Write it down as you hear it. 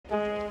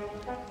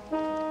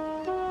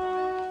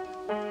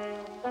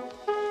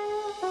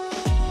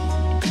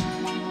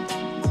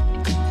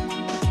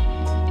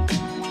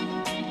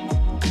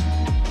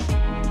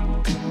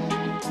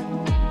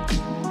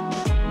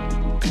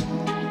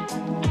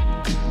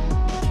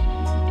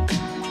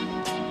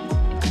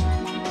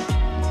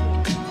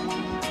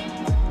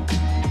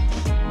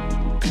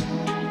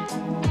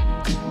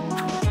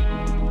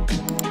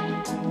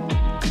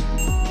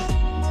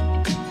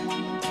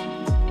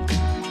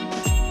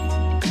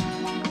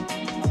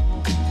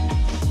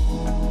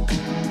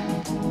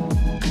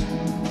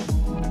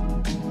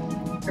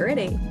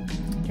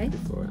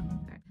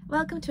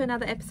welcome to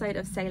another episode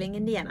of Sailing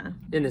Indiana.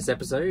 In this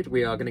episode,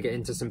 we are going to get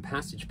into some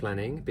passage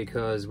planning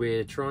because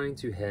we're trying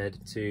to head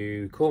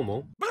to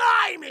Cornwall.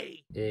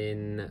 Blimey!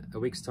 In a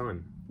week's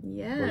time.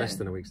 Yeah. Or less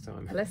than a week's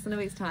time. Less than a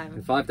week's time.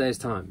 In 5 days'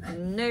 time.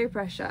 No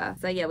pressure.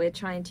 So yeah, we're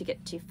trying to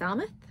get to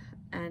Falmouth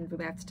and we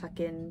may have to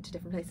tuck in to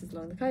different places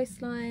along the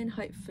coastline.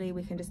 Hopefully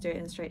we can just do it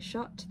in a straight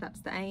shot.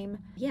 That's the aim.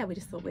 Yeah, we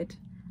just thought we'd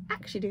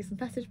actually do some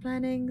passage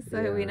planning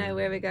so we know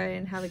where we're going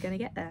and how we're going to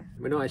get there.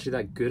 We're not actually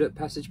that good at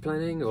passage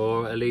planning,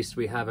 or at least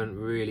we haven't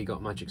really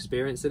got much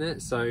experience in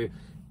it, so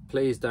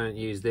please don't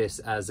use this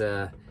as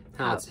a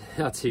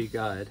how-to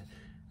guide.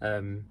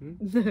 No,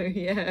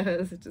 yeah, I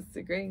was just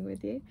agreeing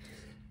with you.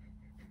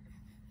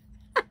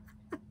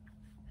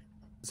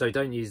 So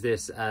don't use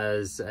this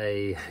as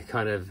a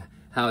kind of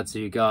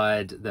how-to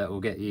guide that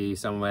will get you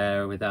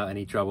somewhere without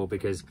any trouble,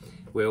 because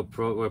we're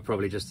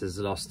probably just as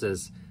lost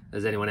as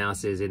anyone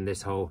else is in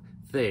this whole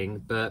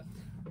thing. But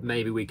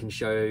maybe we can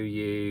show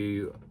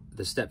you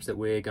the steps that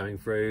we're going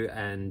through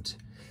and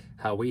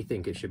how we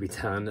think it should be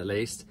done, at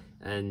least,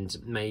 and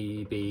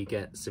maybe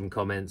get some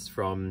comments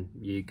from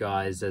you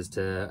guys as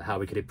to how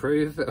we could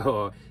improve,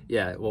 or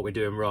yeah, what we're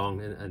doing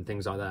wrong and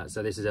things like that.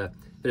 So this is a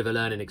bit of a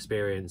learning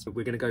experience.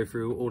 We're going to go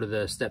through all of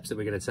the steps that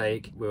we're going to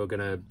take. We're going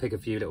to pick a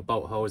few little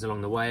bolt holes along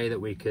the way that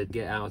we could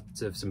get out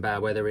of some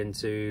bad weather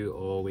into,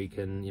 or we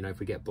can, you know, if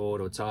we get bored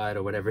or tired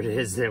or whatever it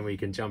is, then we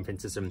can jump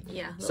into some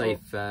safe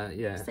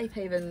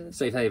havens,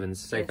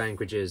 safe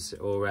anchorages,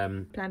 or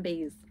Plan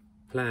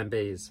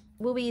Bs.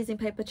 We'll be using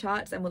paper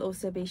charts, and we'll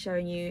also be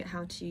showing you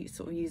how to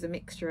sort of use a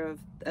mixture of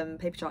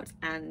paper charts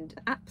and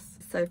apps.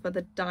 So for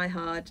the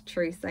die-hard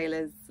true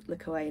sailors,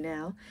 look away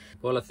now.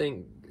 Well, I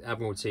think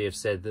Admiralty have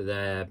said that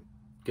they're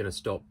going to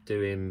stop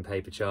doing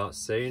paper charts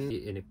soon.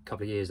 In a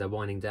couple of years, they're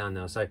winding down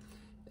now. So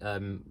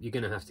you're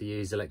going to have to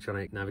use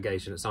electronic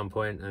navigation at some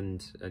point,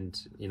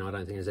 and you know, I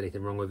don't think there's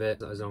anything wrong with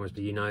it, as long as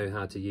you know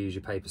how to use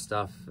your paper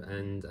stuff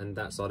and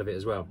that side of it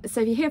as well. So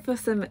if you're here for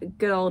some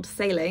good old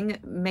sailing,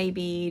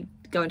 maybe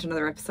go into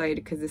another episode,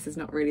 because this is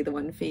not really the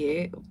one for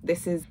you.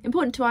 This is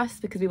important to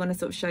us because we want to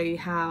sort of show you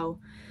how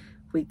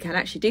we can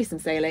actually do some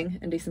sailing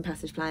and do some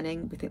passage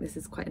planning. We think this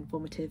is quite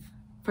informative,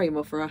 probably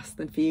more for us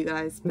than for you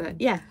guys,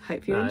 but yeah,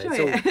 hope you enjoy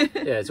it.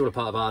 Yeah, it's all a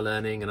part of our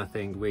learning, and I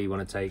think we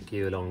want to take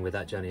you along with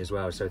that journey as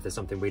well. So if there's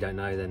something we don't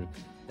know, then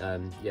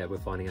yeah, we're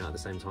finding out at the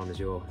same time as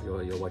you're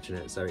watching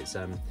it. So it's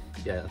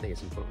yeah, I think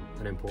it's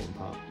an important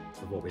part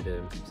of what we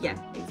do. So. Yeah,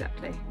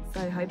 exactly.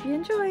 So hope you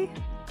enjoy.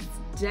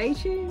 Stay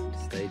tuned.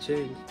 Stay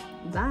tuned.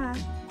 Bye.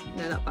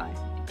 No, not bye.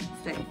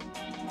 Stay.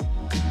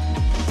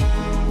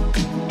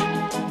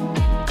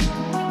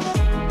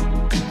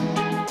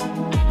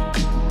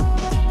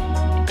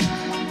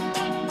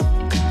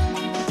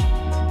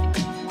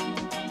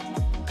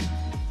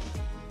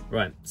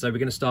 Right, so we're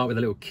going to start with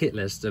a little kit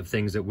list of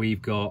things that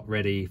we've got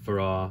ready for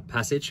our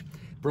passage.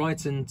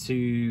 Brighton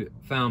to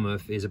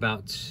Falmouth is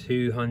about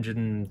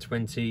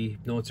 220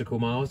 nautical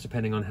miles,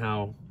 depending on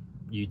how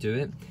you do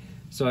it.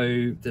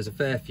 So there's a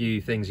fair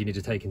few things you need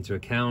to take into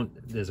account.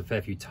 There's a fair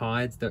few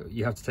tides that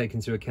you have to take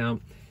into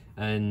account.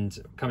 And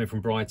coming from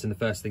Brighton, the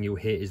first thing you'll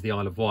hit is the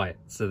Isle of Wight.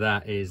 So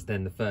that is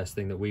then the first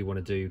thing that we want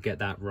to do, get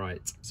that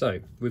right. So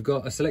we've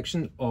got a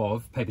selection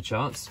of paper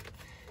charts.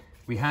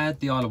 We had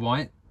the Isle of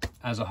Wight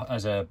as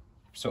a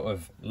sort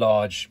of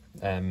large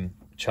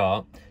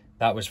chart.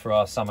 That was for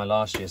our summer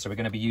last year, so we're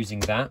going to be using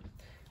that.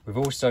 We've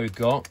also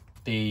got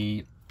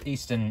the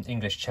Eastern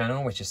English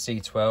Channel, which is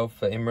C12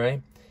 for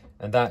Imray,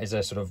 and that is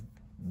a sort of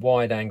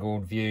wide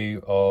angled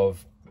view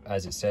of,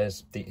 as it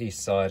says, the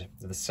east side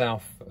of the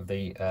south of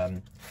the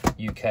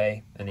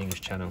UK and the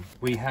English Channel.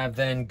 We have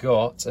then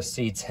got a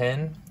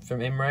C10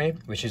 from Imray,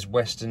 which is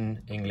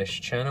Western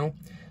English Channel.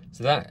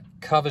 So that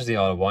covers the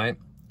Isle of Wight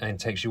and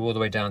takes you all the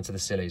way down to the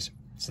Scillies.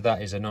 So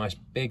that is a nice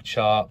big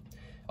chart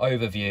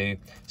overview.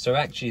 So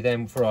actually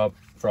then for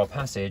our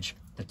passage,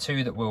 the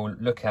two that we'll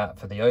look at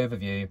for the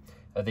overview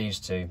are these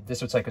two.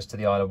 This will take us to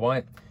the Isle of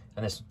Wight,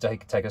 and this will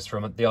take us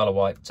from the Isle of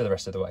Wight to the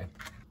rest of the way.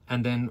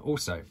 And then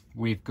also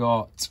we've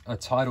got a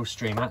tidal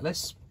stream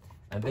atlas,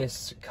 and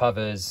this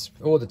covers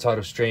all the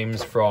tidal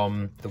streams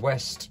from the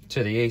west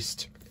to the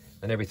east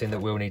and everything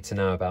that we'll need to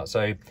know about.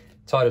 So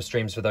tidal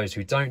streams, for those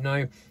who don't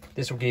know,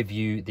 this will give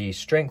you the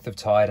strength of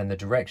tide and the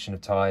direction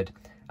of tide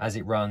as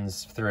it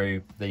runs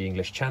through the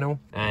English Channel.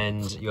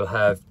 And you'll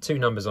have two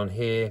numbers on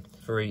here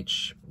for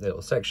each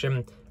little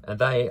section, and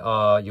they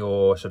are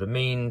your sort of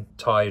mean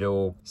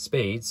tidal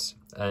speeds,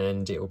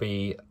 and it will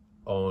be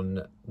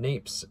on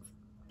neaps,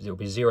 it will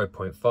be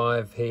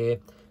 0.5 here,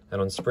 and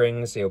on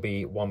springs it'll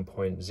be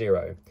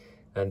 1.0,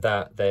 and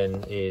that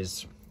then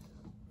is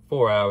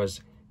 4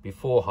 hours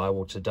before high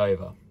water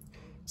Dover.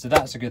 So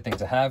that's a good thing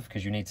to have,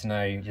 because you need to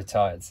know your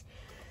tides.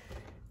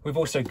 We've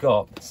also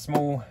got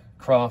small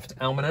craft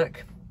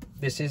almanac.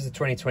 This is the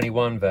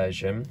 2021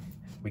 version.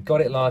 We got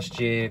it last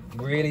year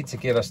really to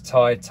give us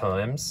tide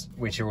times,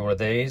 which are all of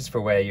these for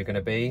where you're going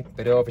to be,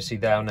 but obviously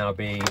they'll now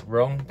be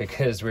wrong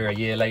because we're a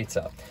year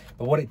later.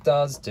 But what it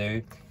does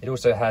do, it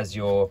also has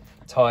your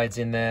tides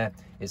in there.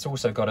 It's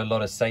also got a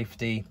lot of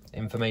safety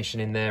information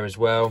in there as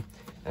well,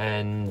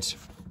 and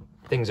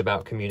things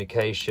about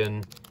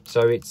communication.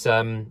 So it's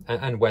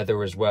and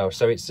weather as well.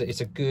 So it's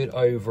a good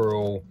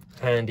overall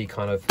handy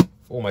kind of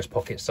almost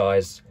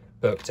pocket-sized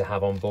book to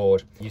have on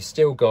board. You've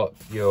still got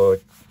your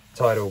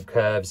tidal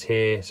curves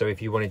here, so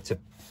if you wanted to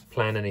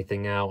plan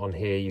anything out on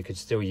here, you could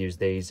still use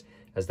these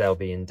as they'll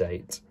be in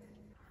date.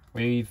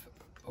 We've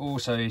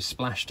also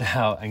splashed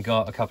out and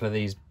got a couple of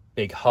these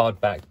big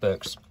hardback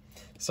books.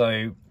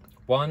 So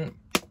one,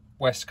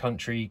 West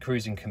Country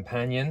Cruising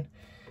Companion,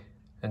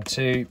 and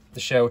two, the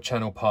Shell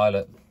Channel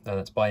Pilot, and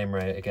that's by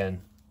Imray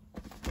again.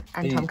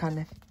 And Tom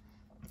Cunliffe.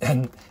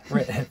 And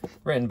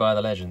written by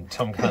the legend,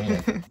 Tom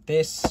Cunliffe.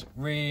 This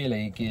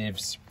really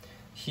gives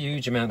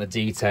huge amount of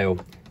detail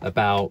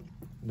about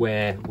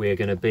where we're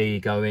going to be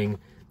going,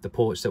 the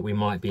ports that we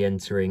might be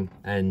entering,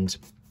 and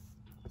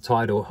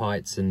tidal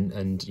heights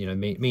and you know,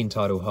 mean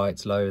tidal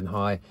heights, low and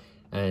high,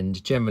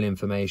 and general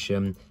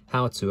information,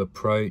 how to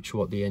approach,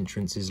 what the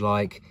entrance is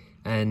like,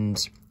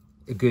 and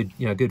a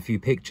good few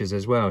pictures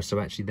as well. So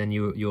actually then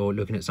you're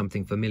looking at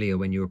something familiar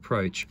when you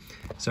approach.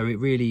 So it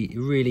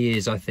really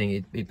is, I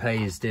think it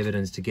pays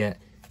dividends to get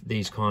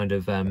these kind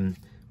of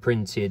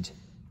printed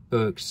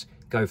books,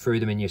 go through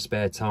them in your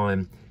spare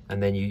time,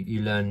 and then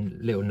you learn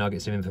little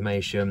nuggets of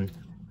information,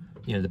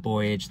 you know, the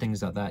voyage,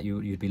 things like that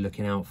you'd be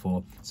looking out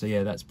for. So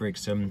yeah, that's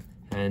Brixham,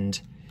 and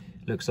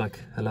looks like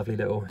a lovely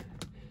little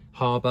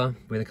harbour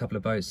with a couple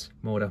of boats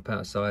moored up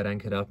outside,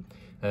 anchored up.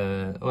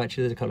 Oh,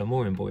 actually there's a couple of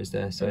mooring buoys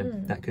there, so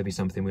that could be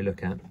something we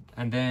look at.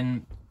 And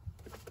then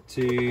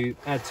to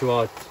add to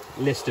our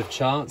list of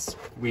charts,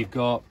 we've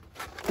got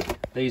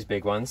these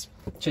big ones,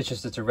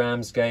 Chichester to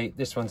Ramsgate.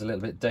 This one's a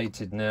little bit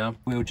dated now.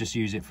 We'll just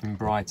use it from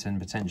Brighton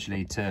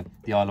potentially to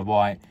the Isle of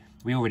Wight.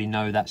 We already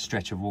know that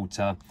stretch of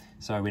water,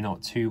 so we're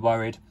not too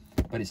worried,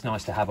 but it's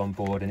nice to have on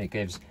board, and it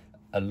gives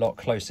a lot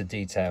closer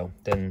detail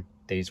than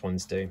these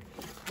ones do.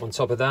 On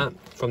top of that,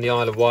 from the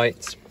Isle of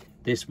Wight,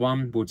 this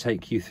one will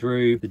take you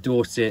through the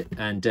Dorset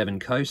and Devon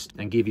coast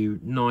and give you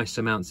nice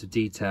amounts of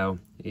detail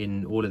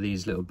in all of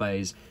these little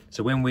bays.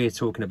 So when we're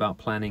talking about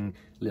planning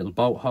little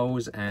bolt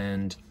holes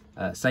and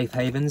safe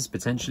havens,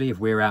 potentially, if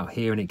we're out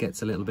here and it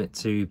gets a little bit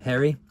too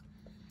hairy,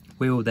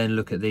 we will then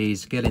look at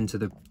these, get into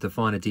the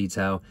finer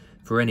detail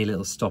for any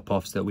little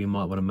stop-offs that we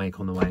might want to make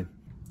on the way.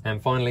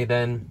 And finally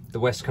then, the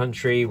West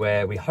Country,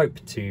 where we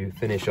hope to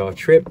finish our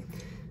trip.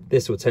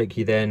 This will take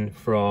you then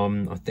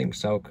from, I think,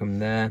 Salcombe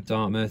there,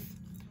 Dartmouth,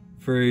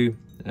 through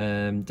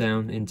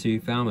down into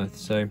Falmouth.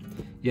 So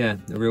yeah,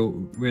 a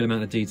real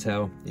amount of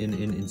detail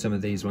in some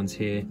of these ones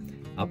here,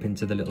 up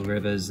into the little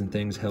rivers and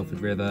things, Helford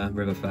River,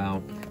 River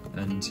Fowl,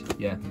 and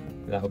yeah,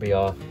 that'll be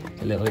our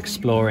little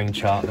exploring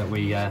chart that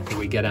we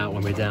get out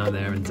when we're down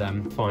there,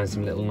 and find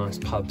some little nice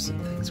pubs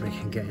and things we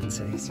can get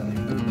into. So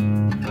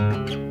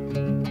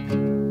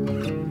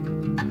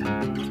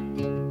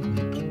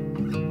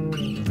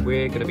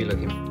we're going to be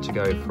looking to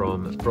go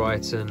from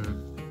Brighton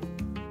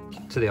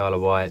to the Isle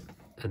of Wight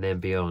and then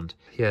beyond.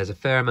 Yeah, there's a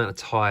fair amount of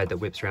tide that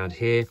whips around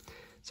here,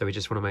 so we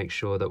just want to make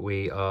sure that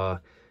we are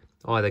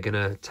either going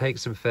to take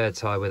some fair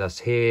tide with us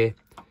here,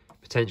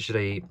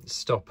 potentially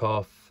stop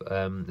off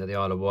at the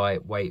Isle of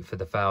Wight, wait for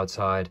the foul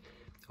tide,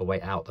 or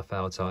wait out the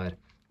foul tide,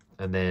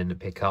 and then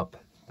pick up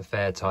the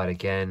fair tide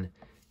again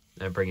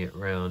and bring it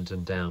round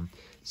and down.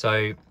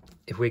 So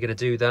if we're going to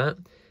do that,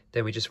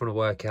 then we just want to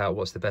work out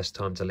what's the best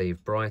time to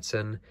leave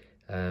Brighton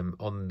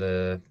on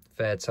the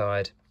fair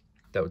tide.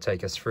 That will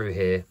take us through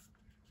here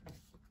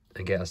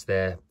and get us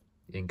there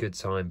in good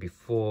time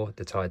before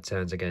the tide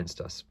turns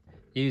against us.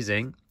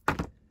 Using a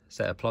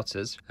set of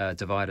plotters,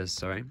 dividers,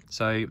 sorry.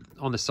 So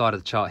on the side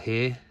of the chart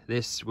here,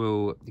 this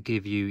will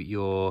give you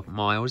your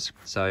miles,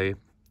 so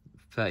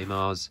 30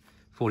 miles,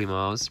 40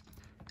 miles,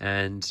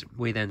 and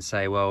we then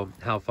say, well,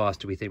 how fast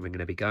do we think we're going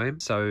to be going?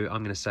 So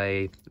I'm going to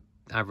say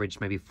average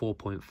maybe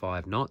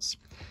 4.5 knots,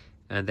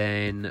 and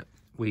then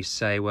we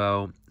say,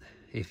 well,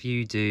 if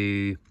you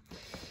do,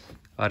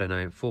 I don't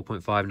know,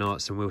 4.5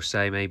 knots, and we'll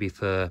say maybe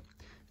for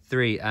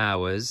 3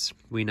 hours,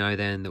 we know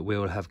then that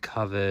we'll have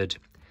covered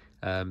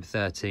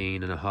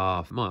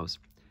 13.5 miles.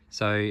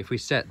 So if we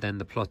set then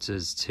the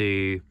plotters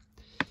to,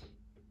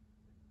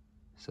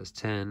 so it's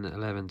 10,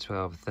 11,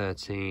 12,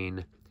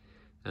 13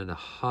 and a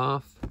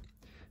half,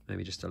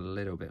 maybe just a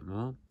little bit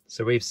more.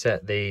 So we've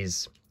set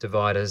these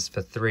dividers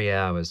for 3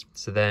 hours.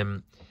 So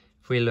then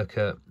if we look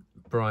at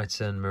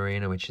Brighton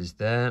Marina, which is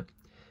there,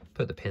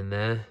 put the pin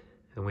there,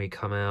 and we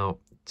come out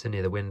to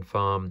near the wind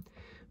farm,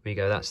 we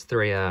go, that's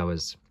 3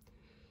 hours.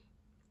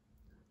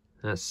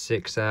 That's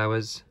 6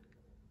 hours.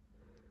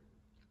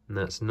 And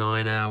that's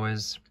 9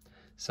 hours.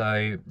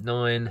 So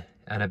 9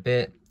 and a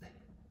bit,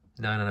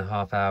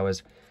 9.5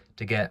 hours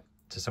to get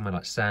to somewhere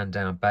like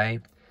Sandown Bay,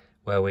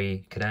 where we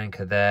could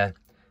anchor there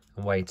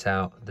and wait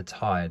out the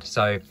tide.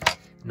 So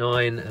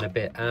 9 and a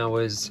bit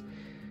hours.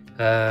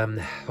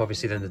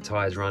 Obviously then the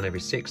tides run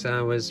every 6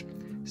 hours.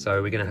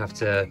 So we're gonna have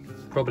to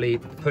probably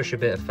push a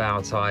bit of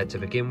foul tide to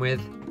begin with,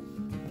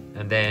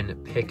 and then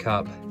pick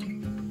up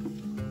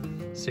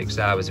 6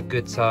 hours of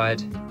good tide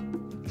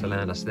to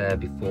land us there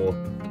before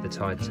the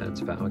tide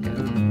turns foul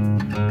again.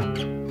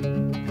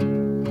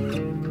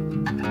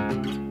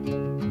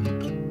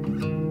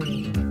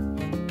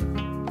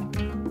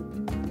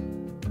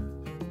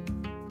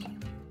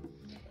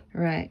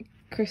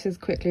 Chris has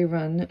quickly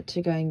run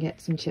to go and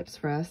get some chips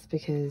for us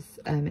because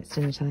it's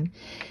dinner time.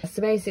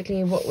 So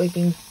basically what we've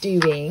been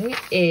doing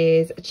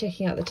is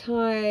checking out the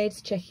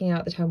tides, checking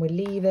out the time we're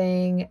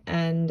leaving,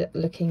 and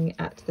looking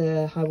at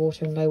the high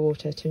water and low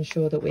water to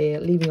ensure that we're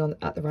leaving on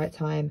at the right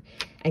time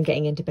and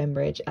getting into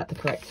Bembridge at the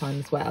correct time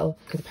as well,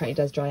 because apparently it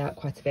does dry out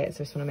quite a bit,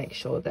 so I just want to make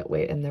sure that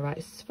we're in the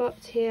right spot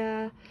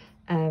here.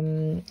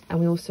 And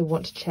we also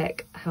want to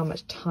check how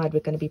much tide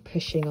we're going to be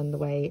pushing on the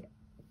way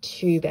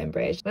to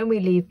Bembridge. When we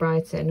leave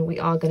Brighton, we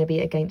are going to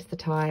be against the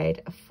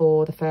tide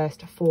for the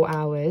first 4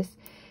 hours,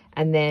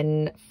 and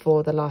then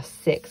for the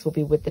last 6 we'll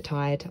be with the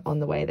tide on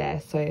the way there.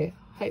 So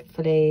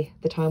hopefully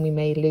the time we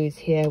may lose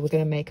here, we're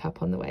going to make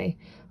up on the way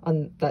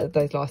on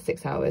those last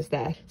 6 hours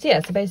there. So yeah,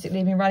 so basically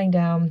we've been writing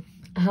down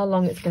how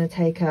long it's going to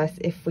take us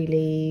if we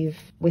leave.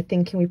 We're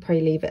thinking we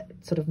probably leave at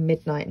sort of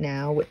midnight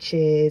now, which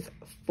is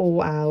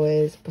 4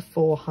 hours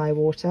before high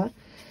water.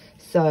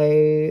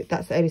 So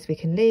that's the earliest we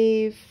can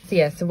leave. So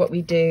yeah, so what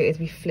we do is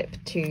we flip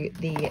to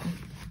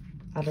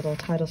our little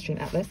tidal stream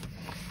atlas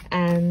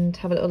and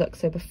have a little look.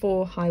 So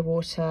before high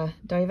water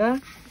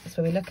Dover, that's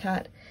where we look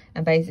at,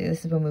 and basically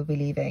this is when we'll be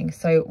leaving.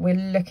 So we're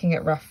looking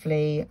at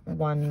roughly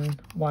one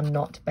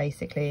knot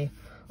basically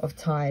of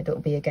tide that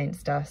will be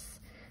against us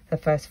the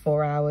first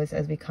 4 hours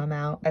as we come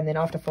out, and then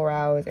after 4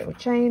 hours it will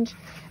change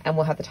and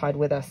we'll have the tide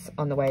with us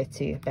on the way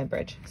to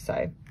Bembridge.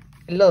 So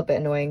a little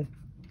bit annoying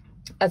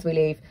as we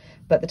leave,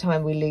 but the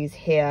time we lose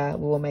here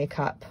we will make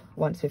up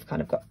once we've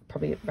kind of got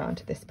probably around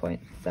to this point.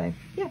 So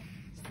yeah,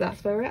 so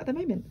that's where we're at the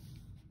moment.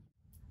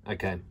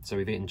 Okay, so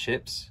we've eaten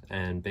chips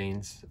and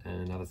beans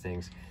and other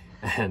things,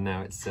 and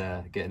now it's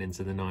getting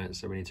into the night,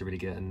 so we need to really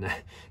get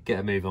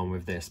a move on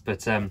with this.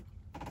 But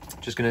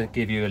just going to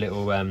give you a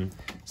little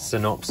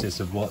synopsis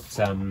of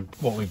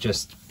what we've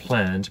just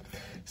planned.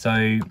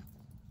 So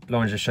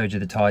Lauren just showed you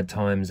the tide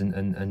times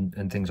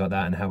and things like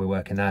that and how we're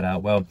working that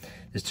out. Well,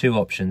 there's 2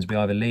 options. We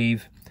either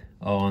leave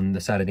on the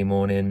Saturday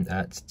morning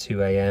at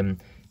 2 AM,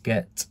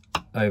 get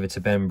over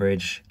to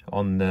Bembridge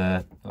on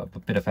the a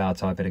bit of foul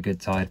tide, bit of good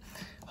tide,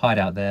 hide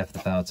out there for the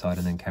foul tide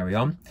and then carry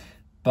on.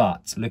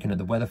 But looking at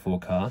the weather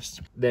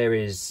forecast, there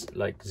is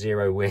like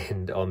 0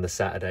 wind on the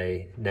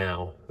Saturday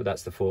now.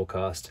 That's the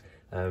forecast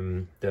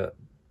that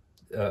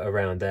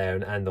around there,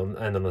 and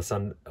on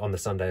the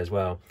Sunday as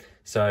well.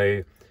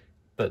 So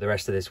but the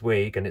rest of this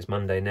week, and it's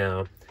Monday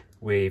now,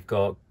 we've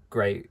got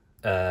great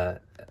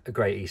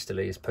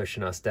easterlies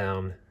pushing us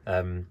down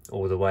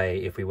all the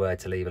way if we were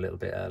to leave a little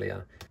bit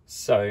earlier.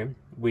 So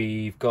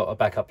we've got a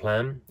backup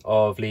plan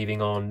of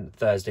leaving on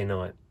Thursday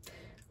night.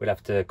 We'd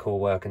have to call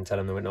work and tell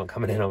them that we're not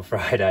coming in on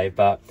Friday,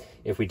 but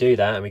if we do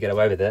that and we get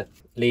away with it,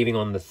 leaving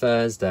on the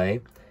Thursday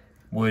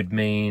would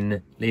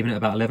mean leaving at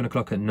about 11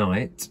 o'clock at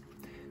night,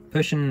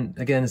 pushing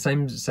again the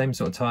same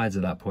sort of tides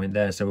at that point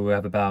there. So we'll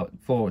have about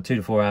 2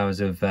 to 4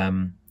 hours of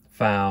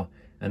foul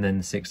and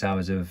then 6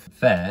 hours of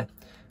fair.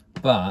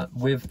 But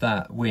with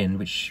that wind,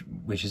 which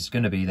is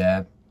going to be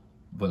there,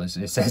 well, it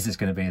says it's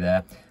going to be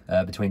there,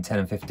 between 10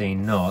 and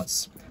 15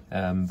 knots,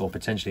 or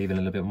potentially even a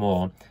little bit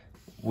more,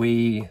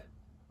 we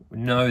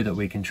know that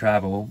we can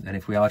travel, and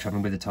if we are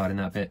traveling with the tide in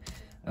that bit,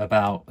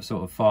 about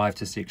sort of 5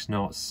 to 6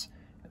 knots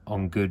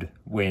on good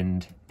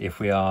wind if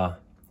we are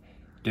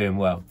doing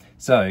well.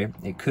 So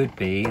it could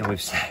be, and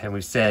we've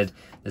said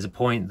there's a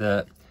point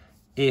that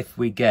if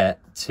we get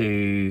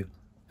to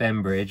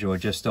Bembridge or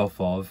just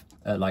off of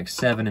at like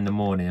 7 in the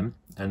morning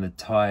and the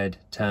tide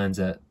turns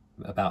at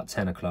about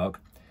 10 o'clock,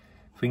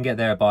 if we can get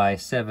there by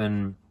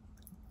 7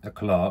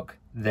 o'clock,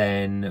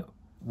 then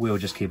we'll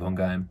just keep on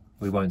going.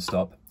 We won't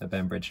stop at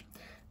Bembridge,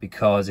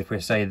 because if we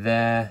say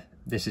there,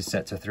 this is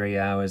set to 3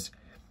 hours.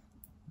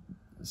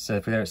 So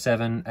if we're there at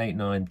 7, 8,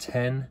 9,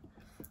 10,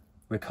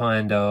 we're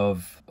kind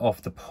of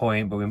off the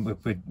point, but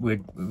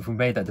if we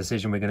made that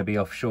decision, we're going to be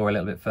offshore a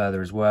little bit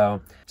further as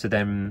well, to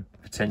then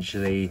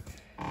potentially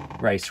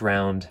race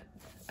round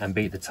and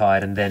beat the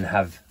tide and then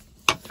have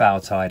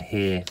foul tide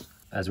here,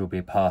 as we'll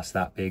be past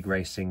that big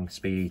racing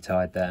speedy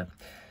tide there.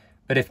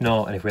 But if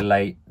not, and if we're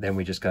late, then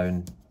we just go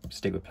and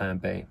stick with plan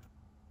B.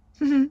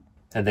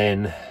 And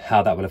then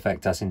how that will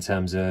affect us in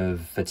terms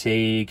of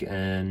fatigue,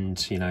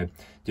 and you know,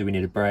 do we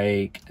need a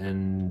break,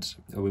 and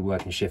are we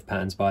working shift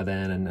patterns by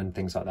then, and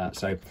things like that.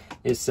 So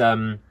it's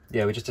yeah,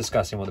 we're just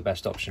discussing what the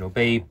best option will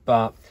be.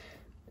 But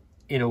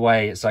in a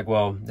way, it's like,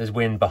 well, there's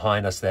wind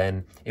behind us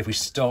then. If we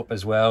stop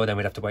as well, then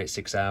we'd have to wait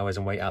 6 hours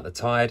and wait out the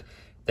tide.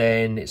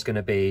 Then it's going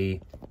to be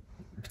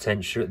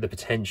the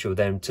potential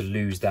then to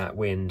lose that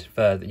wind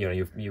further. You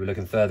know, you're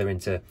looking further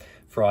into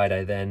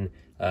Friday then,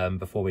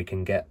 before we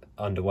can get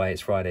underway.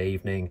 It's Friday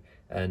evening,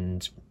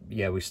 and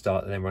yeah, we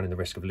start then running the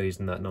risk of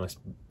losing that nice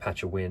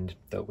patch of wind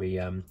that we'd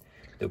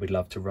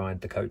love to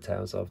ride the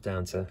coattails of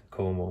down to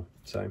Cornwall.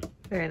 So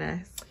very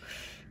nice.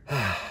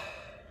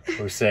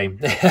 We'll see.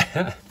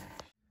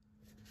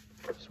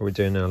 So what are we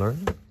doing now,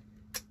 Lauren?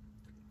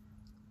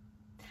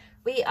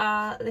 We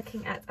are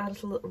looking at our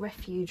little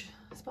refuge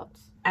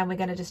spots, and we're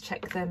going to just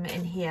check them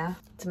in here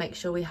to make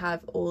sure we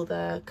have all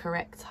the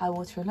correct high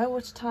water and low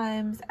water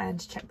times,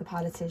 and check the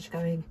pilotage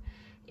going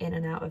in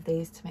and out of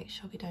these to make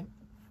sure we don't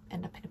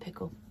end up in a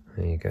pickle.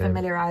 There you go.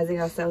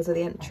 Familiarising ourselves with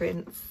the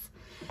entrance.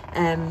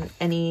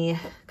 Any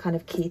kind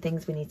of key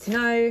things we need to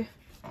know.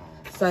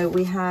 So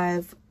we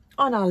have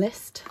on our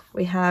list,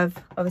 we have,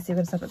 obviously we're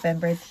going to stop at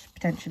Bembridge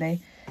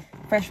potentially,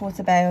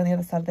 Freshwater Bay on the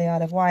other side of the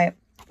Isle of Wight,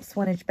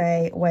 Swanage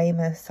Bay,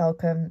 Weymouth,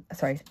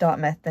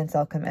 Dartmouth, then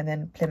Salcombe, and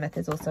then Plymouth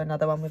is also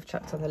another one we've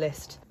chucked on the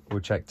list. We'll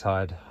check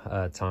tide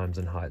times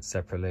and heights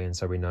separately, and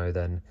so we know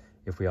then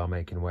if we are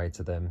making way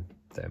to them,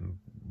 then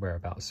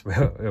whereabouts,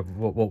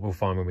 what we'll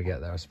find when we get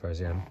there, I suppose,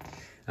 yeah.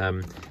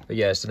 But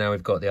yeah, so now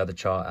we've got the other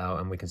chart out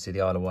and we can see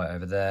the Isle of Wight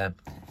over there,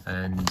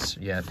 and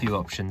yeah, a few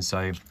options.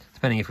 So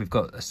depending if we've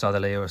got a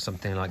southerly or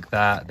something like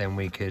that, then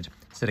we could,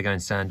 instead of going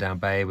Sandown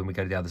Bay, when we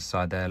go to the other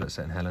side there, look at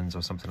St Helens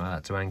or something like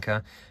that to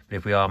anchor. But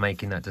if we are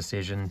making that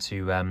decision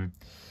to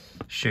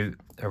shoot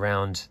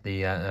around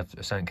the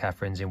St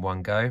Catherine's in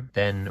one go,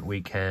 then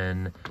we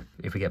can,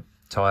 if we get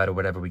tired or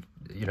whatever, we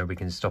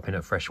can stop in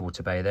at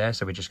Freshwater Bay there.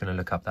 So we're just going to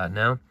look up that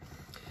now.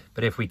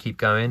 But if we keep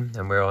going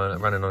and we're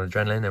running on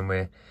adrenaline and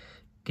we're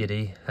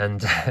giddy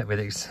and with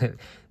the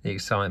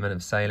excitement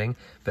of sailing,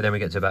 but then we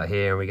get to about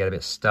here and we get a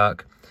bit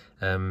stuck,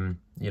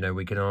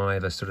 we can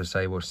either sort of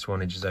say, well,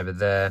 Swanage is over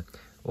there,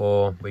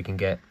 or we can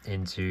get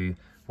into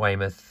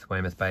Weymouth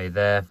Bay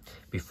there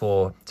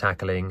before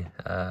tackling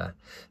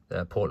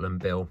the Portland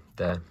Bill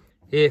there.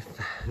 If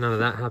none of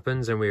that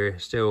happens and we're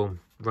still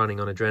running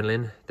on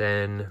adrenaline,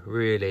 then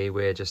really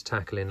we're just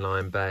tackling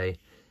Lion Bay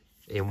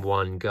in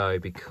one go,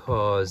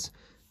 because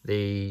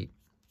the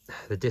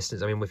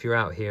distance, I mean, if you're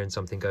out here and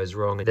something goes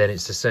wrong, then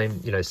it's the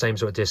same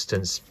sort of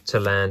distance to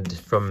land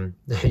from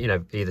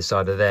either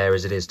side of there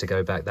as it is to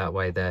go back that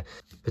way there.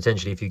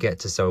 Potentially if you get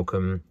to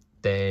Salcombe,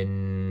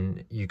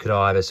 then you could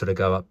either sort of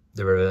go up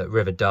the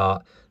river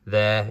Dart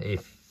there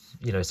if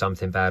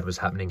something bad was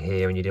happening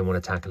here and you didn't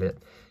want to tackle it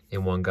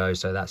in one go.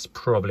 So that's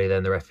probably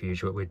then the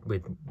refuge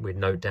we'd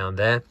note down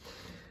there,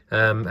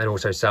 and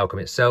also Salcombe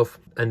itself.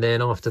 And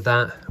then after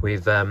that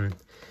we've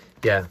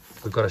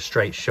got a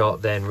straight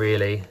shot then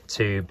really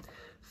to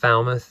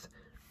Falmouth,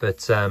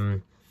 but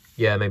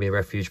maybe a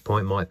refuge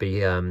point might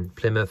be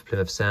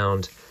Plymouth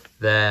Sound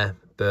there.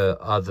 But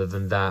other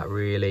than that,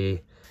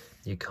 really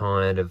you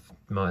kind of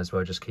might as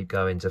well just keep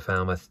going to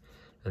Falmouth,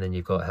 and then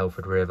you've got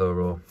Helford River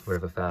or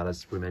River Fowl,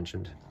 as we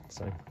mentioned.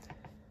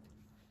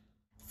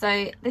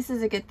 So this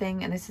is a good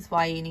thing, and this is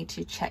why you need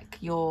to check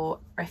your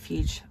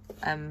refuge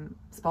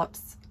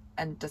spots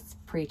and just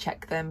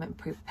pre-check them and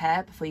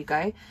prepare before you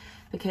go,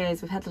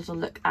 because we've had a little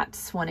look at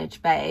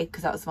Swanage Bay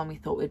because that was the one we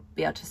thought we'd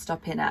be able to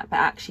stop in at, but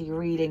actually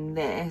reading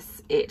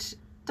this, it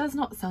does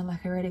not sound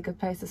like a really good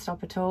place to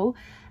stop at all.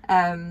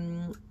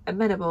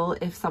 Amenable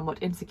if somewhat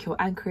insecure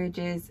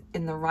anchorages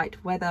in the right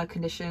weather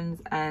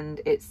conditions,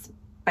 and it's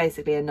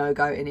basically a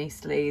no-go in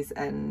easterlies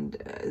and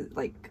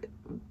like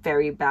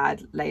very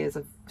bad layers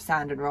of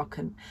sand and rock,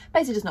 and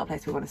basically just not a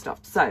place we want to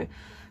stop. So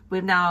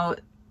we're now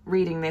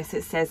reading this,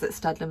 it says that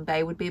Studland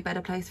Bay would be a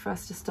better place for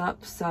us to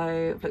stop,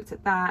 so I've looked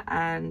at that,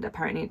 and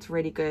apparently it's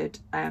really good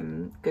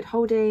good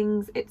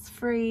holdings, it's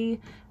free,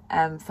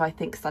 so I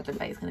think Studland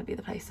Bay is going to be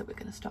the place that we're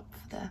going to stop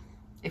for the,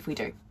 if we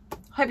do.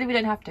 Hopefully we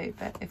don't have to,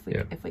 but if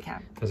we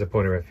can. As a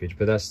point of refuge,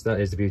 but that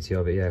is the beauty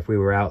of it. Yeah, if we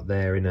were out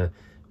there in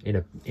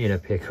a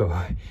pickle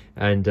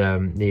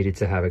and needed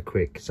to have a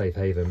quick safe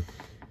haven,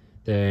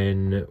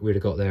 then we'd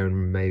have got there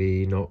and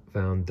maybe not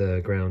found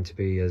the ground to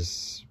be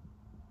as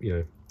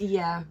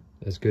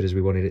as good as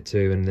we wanted it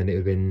to, and then it would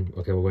have been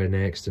okay, well, where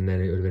next? And then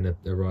it would have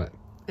been a right.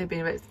 It'd been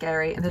a bit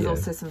scary, and there's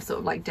also some sort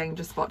of like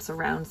danger spots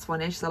around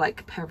Swanage. So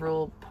like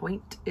Peveril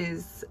Point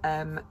is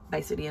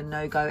basically a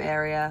no-go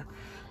area.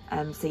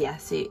 So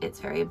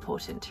it's very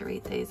important to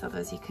read these,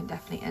 otherwise you can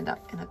definitely end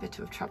up in a bit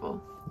of trouble.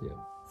 Yeah.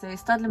 So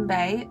Studland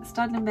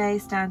Bay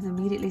stands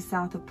immediately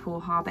south of Poole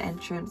Harbour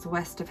entrance,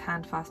 west of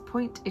Handfast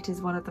Point. It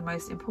is one of the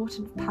most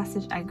important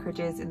passage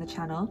anchorages in the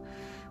channel,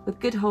 with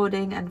good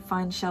holding and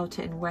fine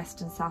shelter in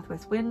west and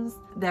southwest winds.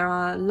 There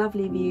are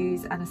lovely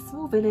views and a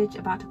small village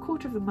about a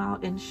quarter of a mile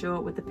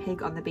inshore with the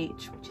Pig on the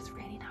beach, which is a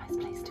really nice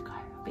place to go.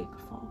 I've been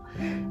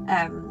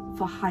before.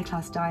 For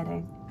high-class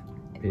dining.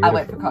 Beautiful. I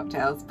went for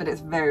cocktails, but it's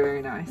very,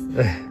 very nice.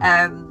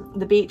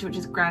 The beach, which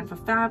is grand for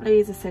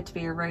families, is said to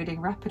be eroding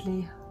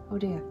rapidly. Oh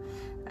dear.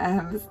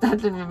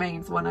 Studland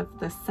remains one of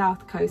the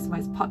South Coast's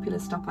most popular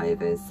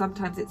stopovers.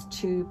 Sometimes it's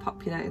too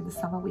popular in the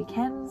summer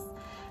weekends,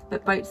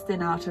 but boats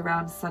thin out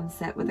around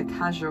sunset with the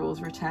casuals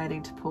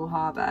returning to Poole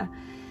Harbour.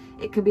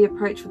 It can be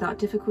approached without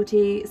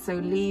difficulty, so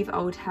leave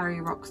Old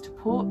Harry Rocks to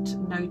port,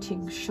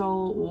 noting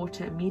shoal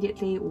water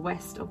immediately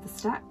west of the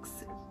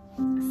stacks.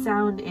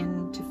 Sound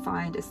in to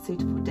find a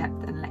suitable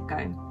depth and let go.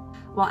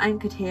 While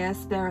anchored here,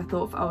 spare a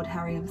thought for Old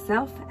Harry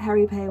himself.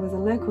 Harry Pay was a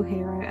local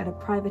hero and a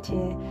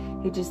privateer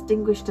who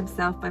distinguished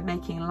himself by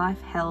making life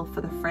hell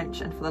for the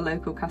French and for the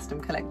local custom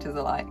collectors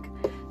alike.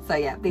 So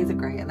yeah, these are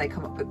great, and they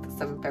come up with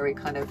some very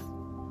kind of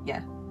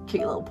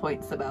cute little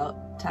points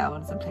about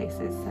towns and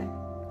places.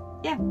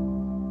 So yeah.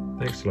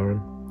 Thanks,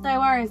 Lauren. No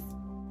worries.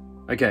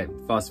 Okay,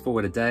 fast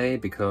forward a day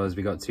because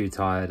we got too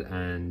tired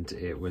and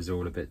it was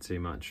all a bit too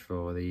much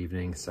for the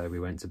evening, so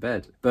we went to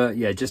bed. But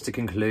yeah, just to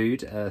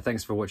conclude,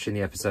 thanks for watching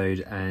the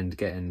episode and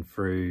getting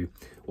through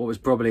what was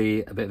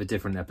probably a bit of a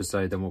different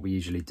episode than what we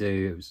usually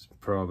do. It was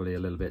probably a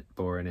little bit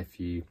boring if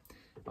you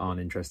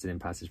aren't interested in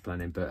passage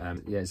planning, but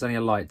yeah, it's only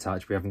a light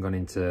touch. We haven't gone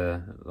into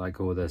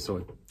like all the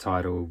sort of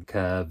tidal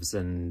curves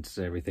and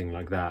everything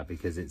like that,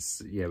 because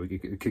it's, yeah, we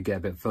could get a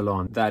bit full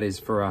on. That is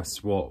for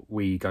us what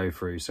we go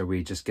through. So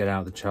we just get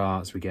out the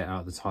charts, we get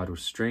out the tidal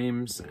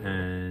streams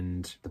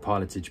and the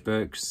pilotage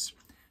books.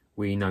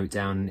 We note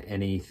down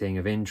anything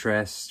of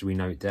interest. We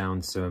note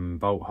down some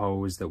bolt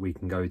holes that we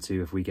can go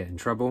to if we get in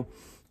trouble,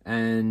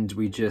 and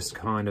we just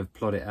kind of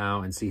plot it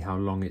out and see how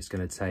long it's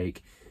going to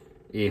take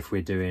if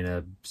we're doing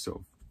a sort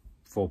of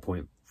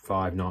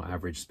 4.5 knot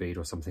average speed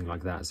or something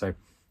like that. So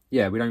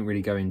yeah, we don't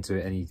really go into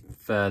it any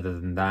further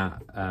than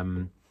that.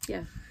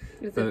 Yeah,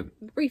 it's a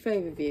brief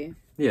overview.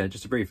 Yeah,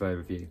 just a brief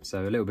overview.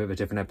 So a little bit of a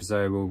different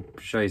episode. We'll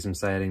show you some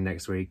sailing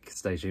next week.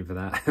 Stay tuned for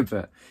that.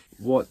 But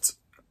what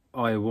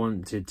I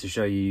wanted to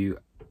show you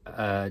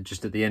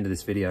just at the end of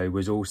this video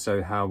was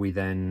also how we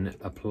then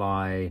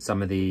apply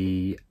some of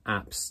the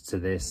apps to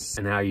this,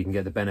 and how you can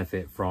get the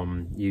benefit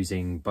from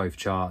using both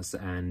charts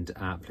and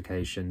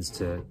applications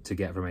to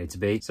get from A to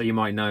B. So you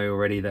might know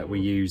already that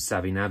we use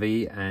Savvy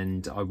Navvy,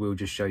 and I will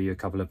just show you a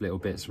couple of little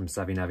bits from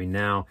Savvy Navvy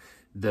now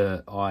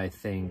that I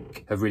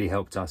think have really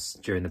helped us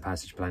during the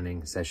passage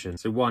planning session.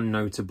 So one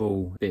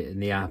notable bit in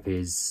the app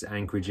is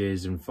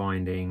anchorages and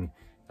finding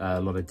a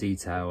lot of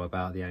detail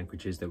about the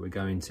anchorages that we're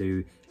going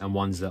to, and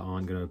ones that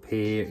aren't going to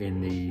appear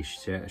in the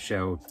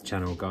Shell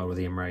channel guide or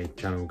the Imray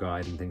channel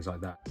guide and things like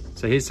that.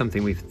 So here's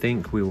something we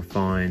think we'll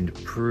find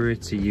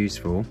pretty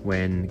useful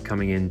when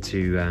coming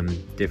into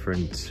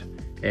different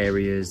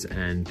areas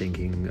and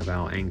thinking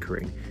about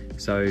anchoring.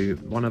 So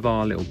one of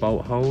our little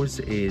bolt holes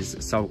is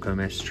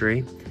Salcombe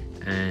Estuary,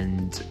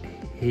 and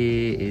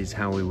here is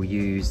how we will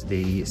use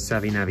the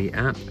Savvy Navvy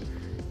app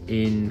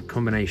in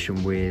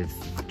combination with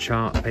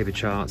paper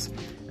charts,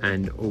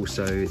 and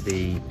also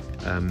the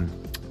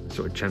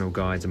sort of channel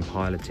guides and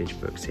pilotage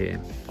books here.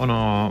 On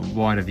our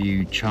wider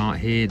view chart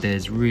here,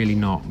 there's really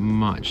not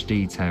much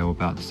detail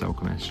about the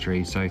Salcombe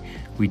Estuary, so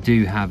we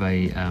do have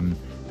a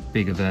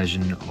bigger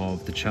version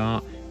of the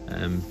chart,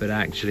 but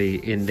actually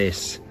in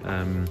this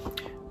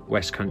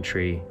West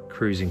Country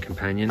cruising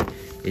companion,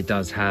 it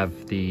does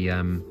have the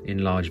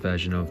enlarged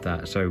version of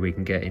that, so we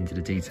can get into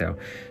the detail.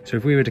 So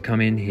if we were to come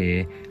in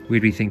here,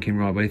 we'd be thinking,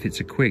 right, well, if it's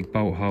a quick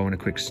bolt hole and a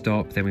quick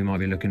stop, then we might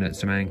be looking at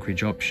some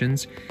anchorage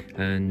options,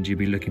 and you'd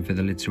be looking for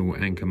the little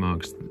anchor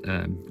marks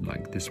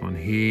like this one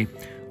here,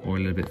 or a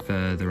little bit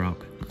further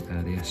up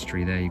the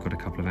estuary there, you've got a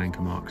couple of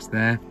anchor marks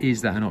there.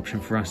 Is that an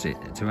option for us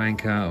to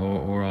anchor,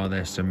 or are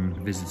there some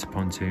visitor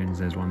pontoons?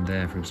 There's one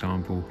there, for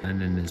example, and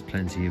then there's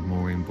plenty of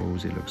mooring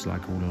balls, it looks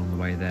like, all along the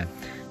way there.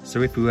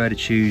 So if we were to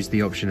choose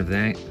the option of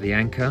the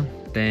anchor,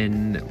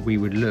 then we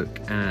would look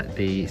at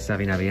the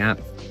Savvy Navvy app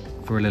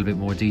for a little bit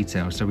more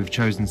detail. So we've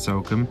chosen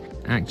Salcombe.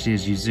 Actually,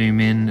 as you zoom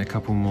in, a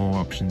couple more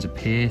options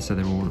appear, so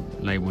they're all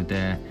labelled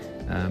there.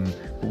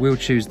 But we'll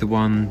choose the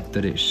one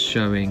that it's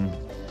showing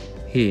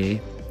here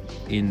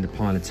in the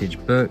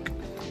pilotage book,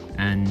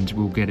 and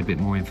we'll get a bit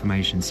more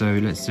information. So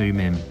let's zoom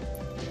in.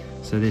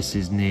 So this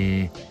is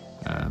near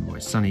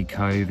Sunny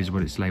Cove is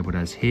what it's labelled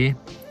as here,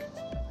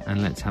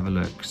 and let's have a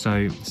look.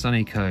 So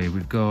Sunny Cove,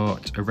 we've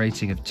got a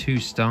rating of 2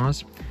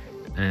 stars,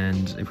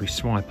 and if we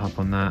swipe up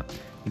on that,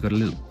 you've got a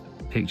little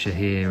picture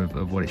here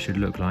of what it should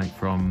look like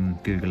from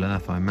Google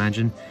Earth, I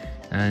imagine.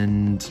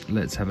 And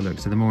let's have a look.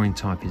 So the mooring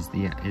type is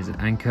an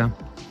anchor.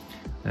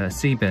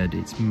 Seabed,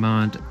 it's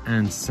mud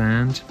and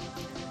sand.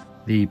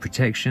 The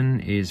protection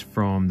is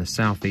from the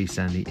southeast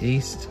and the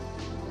east,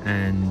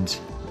 and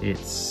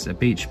it's a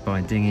beach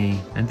by dinghy.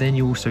 And then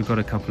you also got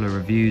a couple of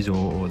reviews,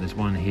 or there's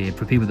one here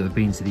for people that have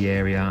been to the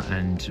area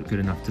and good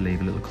enough to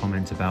leave a little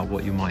comment about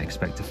what you might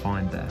expect to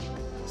find there.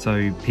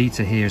 So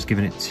Peter here has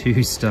given it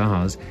 2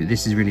 stars.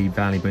 This is really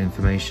valuable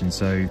information.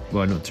 So,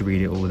 well, not to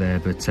read it all there,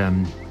 but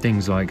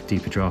things like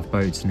deeper draft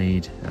boats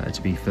need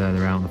to be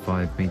further out on the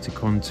 5-meter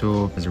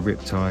contour. There's a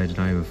riptide and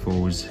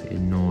overfalls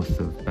in north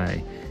of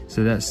bay.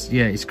 So that's,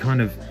 yeah, it's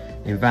kind of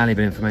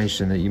invaluable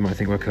information that you might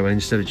think, okay, well,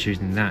 instead of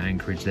choosing that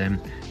anchorage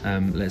then,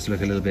 let's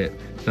look a little bit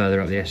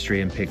further up the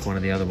estuary and pick one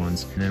of the other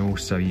ones. And then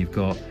also you've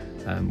got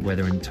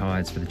weather and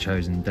tides for the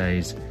chosen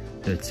days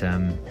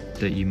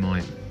that you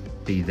might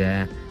be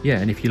there. Yeah,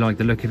 and if you like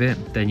the look of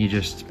it, then you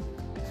just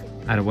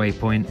add a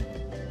waypoint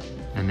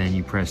and then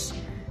you press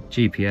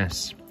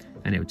GPS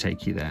and it will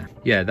take you there.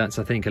 Yeah, that's,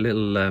 I think, a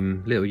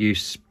little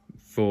use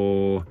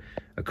for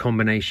a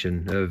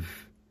combination of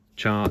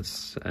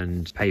charts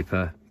and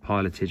paper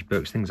pilotage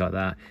books, things like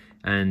that,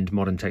 and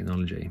modern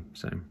technology.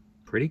 So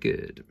pretty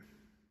good.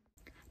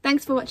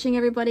 Thanks for watching,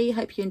 everybody.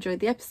 Hope you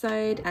enjoyed the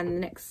episode, and the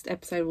next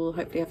episode will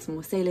hopefully have some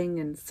more sailing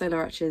and solar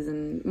arches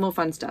and more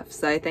fun stuff.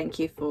 So thank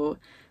you for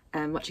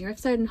watching our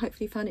episode, and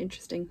hopefully you found it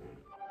interesting.